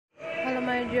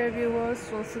dear viewers,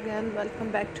 once again welcome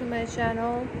back to my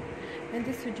channel. In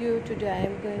this video today I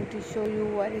am going to show you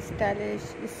very stylish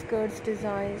skirts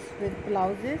designs with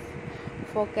blouses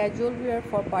for casual wear,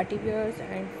 for party wears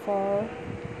and for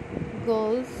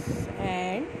girls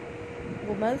and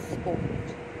women's sport.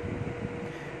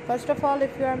 First of all,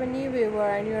 if you are a new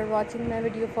viewer and you are watching my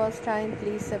video first time,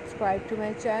 please subscribe to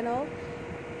my channel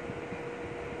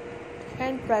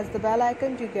and press the bell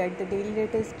icon to get the daily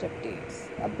latest updates.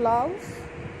 A blouse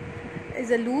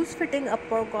is a loose fitting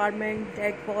upper garment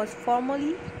that was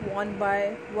formerly worn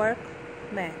by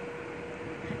workmen,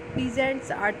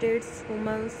 peasants, artists,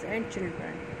 women and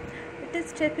children. It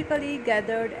is typically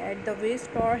gathered at the waist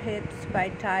or hips by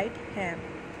tight hem,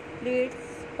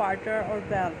 plaits, parter or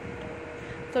belt,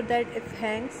 so that it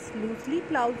hangs loosely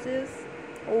blouses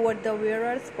over the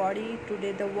wearer's body.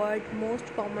 Today the word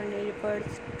most commonly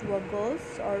refers to a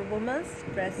girl's or woman's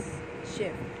dress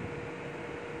shift.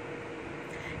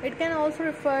 It can also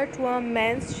refer to a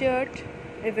man's shirt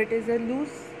if it is a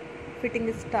loose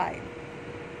fitting style.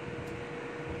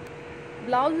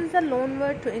 Blouse is a loan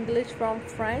word to English from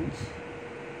French.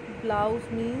 Blouse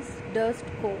means dust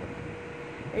coat.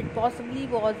 It possibly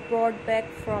was brought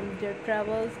back from their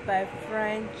travels by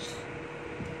French.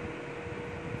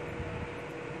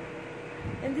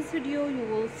 In this video, you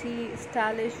will see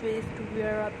stylish ways to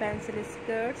wear a pencil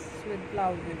skirts with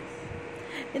blouses.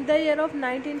 In the year of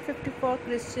 1954,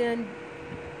 Christian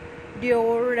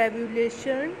Dior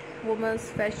revolutionized women's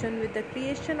fashion with the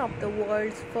creation of the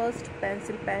world's first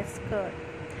pencil pant skirt.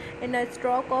 In a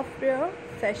stroke of rare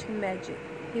fashion magic,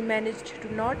 he managed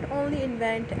to not only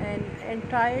invent an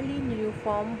entirely new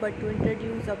form but to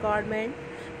introduce a garment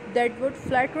that would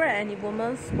flatter any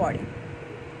woman's body,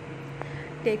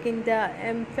 taking the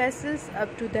emphasis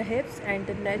up to the hips and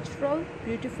the natural,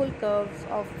 beautiful curves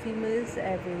of females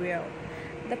everywhere.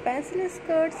 The pencil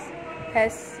skirts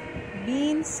has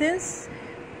since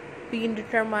been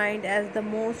determined as the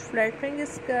most flattering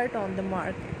skirt on the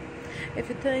market. If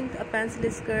you think a pencil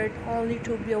skirt only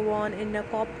to be worn in a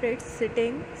corporate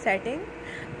setting,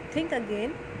 think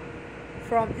again.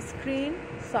 From screen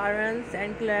sirens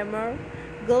and glamour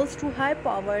girls to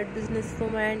high-powered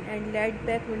businesswomen and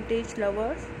laid-back vintage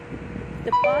lovers,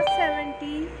 the past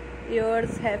 70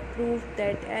 years have proved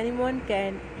that anyone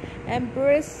can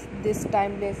embrace this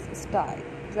timeless style.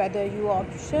 Whether you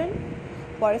option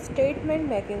for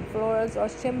statement-making florals or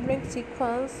shimmering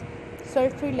sequins,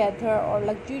 sultry leather or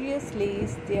luxurious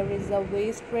lace, there is a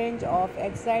vast range of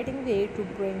exciting way to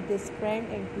bring this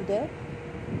trend into the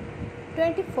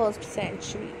 21st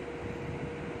century.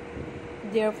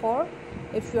 Therefore,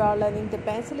 if you are loving the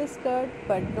pencil skirt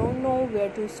but don't know where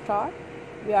to start,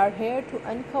 we are here to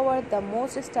uncover the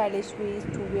most stylish ways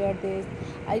to wear these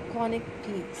iconic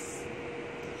piece.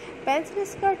 Pencil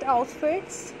skirt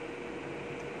outfits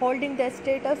holding the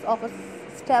status of a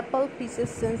staple pieces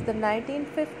since the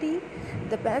 1950s,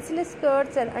 the pencil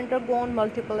skirts have undergone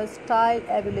multiple style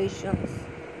evolutions.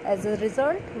 As a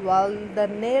result, while the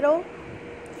narrow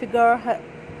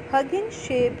figure-hugging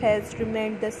shape has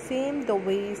remained the same, the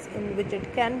ways in which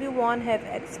it can be worn have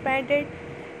expanded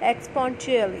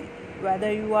exponentially.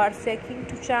 Whether you are seeking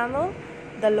to channel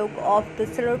the look of the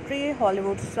celebrity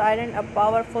Hollywood siren, a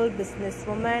powerful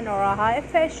businesswoman, or a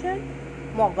high-fashion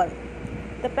mogul,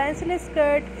 the pencil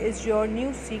skirt is your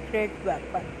new secret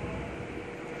weapon.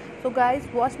 So guys,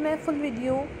 watch my full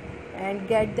video and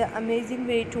get the amazing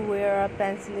way to wear a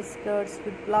pencil skirts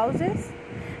with blouses.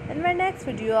 In my next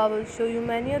video, I will show you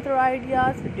many other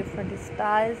ideas with different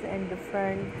styles and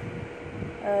different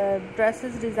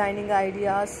dresses designing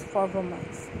ideas for women.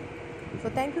 So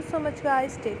thank you so much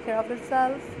guys. Take care of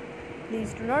yourself.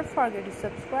 Please do not forget to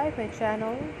subscribe my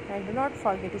channel and do not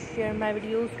forget to share my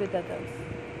videos with others.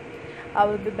 I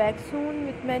will be back soon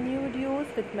with my new videos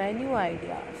with my new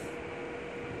ideas.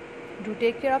 Do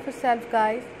take care of yourself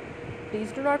guys.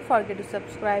 Please do not forget to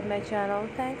subscribe my channel.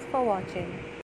 Thanks for watching.